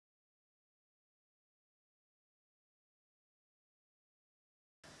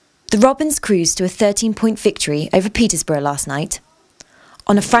The Robins cruised to a 13-point victory over Peterborough last night.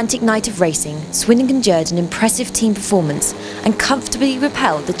 On a frantic night of racing, Swindon conjured an impressive team performance and comfortably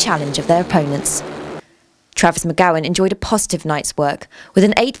repelled the challenge of their opponents. Travis McGowan enjoyed a positive night's work with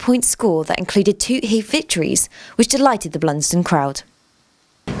an 8-point score that included 2 heat victories, which delighted the Blunsdon crowd.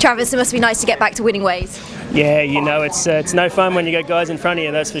 Travis, it must be nice to get back to winning ways. Yeah, you know, it's no fun when you got guys in front of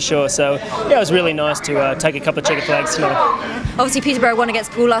you, that's for sure. So, yeah, it was really nice to take a couple of checker flags tonight. Obviously, Peterborough won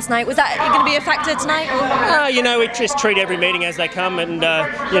against Poole last night. Was that going to be a factor tonight? You know, we just treat every meeting as they come, and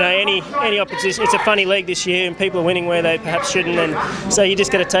you know, any opposition. It's a funny league this year, and people are winning where they perhaps shouldn't, and so you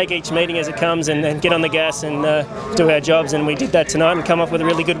just got to take each meeting as it comes and get on the gas and do our jobs. And we did that tonight and come off with a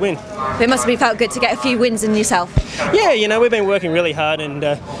really good win. It must have felt good to get a few wins in yourself. Yeah, you know, we've been working really hard, and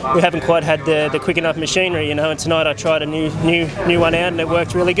we haven't quite had the quick enough machinery, you know. And tonight I tried a new one out, and it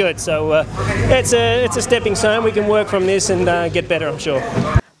worked really good. So it's a stepping stone. We can work from this and get better, I'm sure.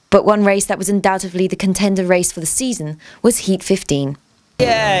 But one race that was undoubtedly the contender race for the season was Heat 15.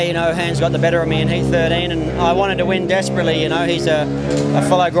 Yeah, you know, Hans got the better of me in Heat 13, and I wanted to win desperately. You know, he's a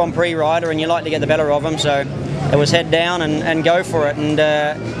fellow Grand Prix rider, and you like to get the better of him. So it was head down and go for it. And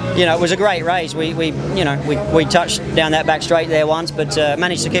you know, it was a great race. We touched down that back straight there once, but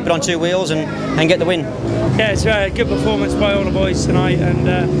managed to keep it on 2 wheels and get the win. Yeah, it's a good performance by all the boys tonight, and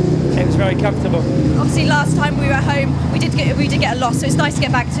it was very comfortable. Obviously, last time we were at home, we did get a loss, so it's nice to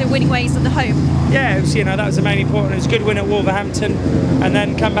get back to winning ways at the home. Yeah, it was, you know, that was the main important. It was a good win at Wolverhampton, and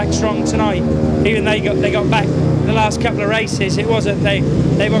then come back strong tonight. Even they got back the last couple of races. It wasn't they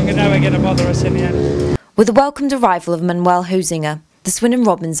weren't going to bother us in the end. With the welcomed arrival of Manuel Hosinger, the Swindon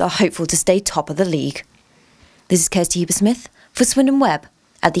Robins are hopeful to stay top of the league. This is Kirsty Huber-Smith for SwindonWeb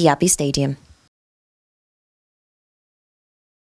at the Abbey Stadium.